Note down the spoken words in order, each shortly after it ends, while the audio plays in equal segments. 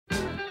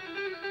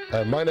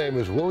My name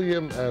is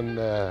William, and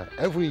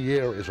every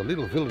year is a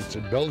little village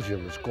in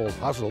Belgium. It's called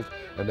Hasselt,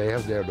 and they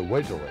have there the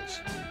waiter race.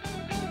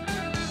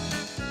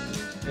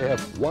 They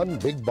have one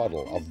big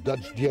bottle of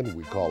Dutch gin,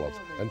 we call it,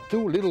 and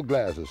two little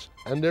glasses,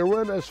 and they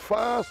run as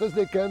fast as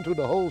they can to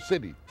the whole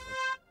city.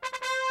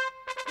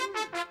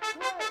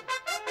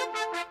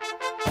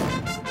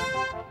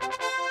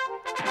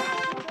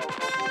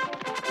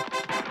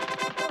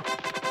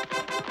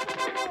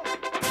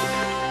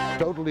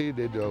 Totally,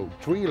 they do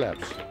three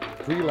laps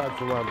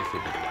around the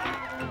city.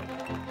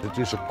 It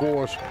is a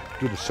course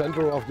to the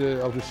center of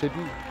the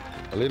city,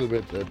 a little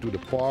bit to the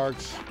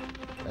parks,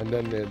 and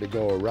then they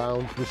go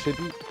around the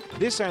city.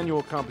 This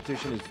annual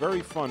competition is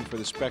very fun for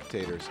the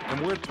spectators,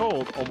 and we're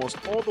told almost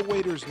all the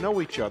waiters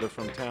know each other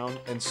from town,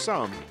 and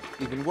some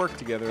even work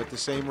together at the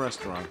same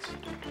restaurants.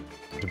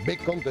 It's a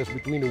big contest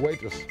between the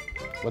waiters,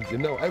 but you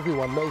know,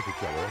 everyone knows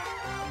each other.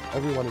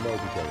 Everyone knows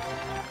each other.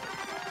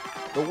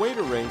 The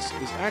waiter race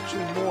is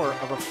actually more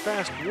of a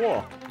fast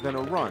walk than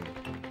a run,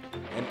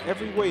 and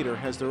every waiter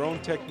has their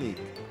own technique.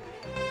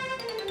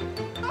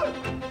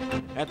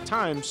 At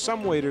times,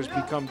 some waiters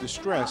become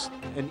distressed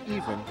and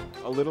even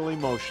a little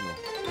emotional.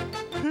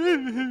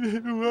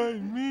 Why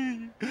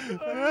me?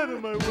 Out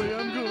of my way,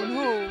 I'm going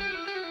home.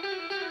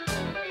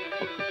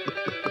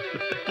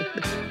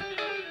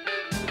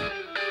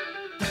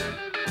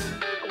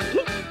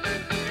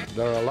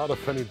 There are a lot of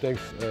funny things.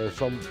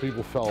 Some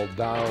people fell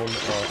down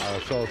or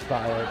are so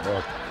tired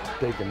or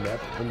take a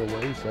nap in the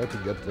race to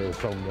get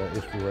some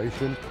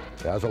inspiration.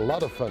 There's a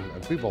lot of fun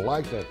and people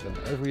like that, and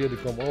every year they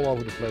come all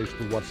over the place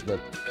to watch that.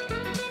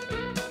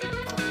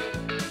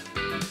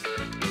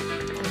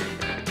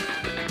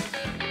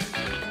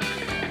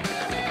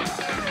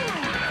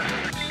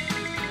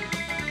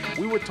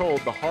 We were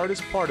told the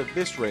hardest part of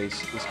this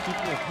race is keeping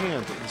a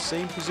hand in the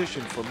same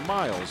position for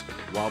miles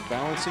while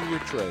balancing your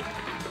tray.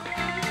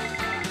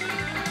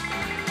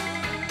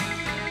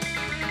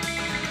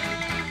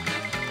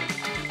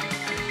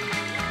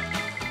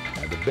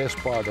 The best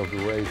part of the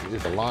race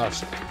is the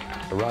last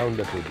round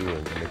that they're doing,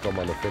 and they come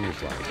on the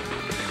finish line.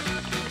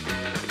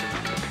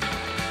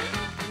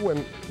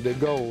 When they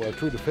go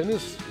through the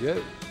finish,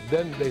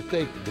 then they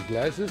take the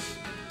glasses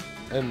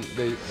and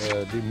they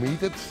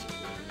meet it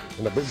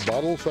in a big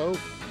bottle, so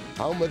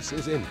how much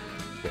is in.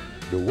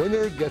 The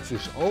winner gets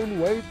his own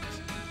weight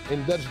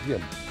in Dutch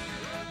gin.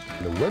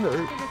 The winner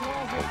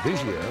of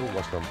this year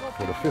was for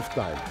the 5th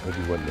time that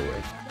he won the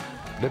race.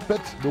 They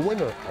put the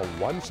winner on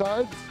one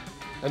side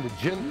and the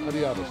gin on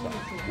the other side.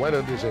 When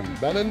it is in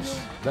balance,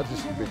 that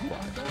is the big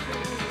prize.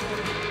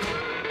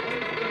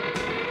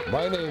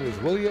 My name is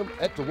William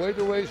at the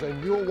waiter race,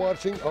 and you're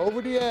watching Over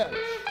the Edge.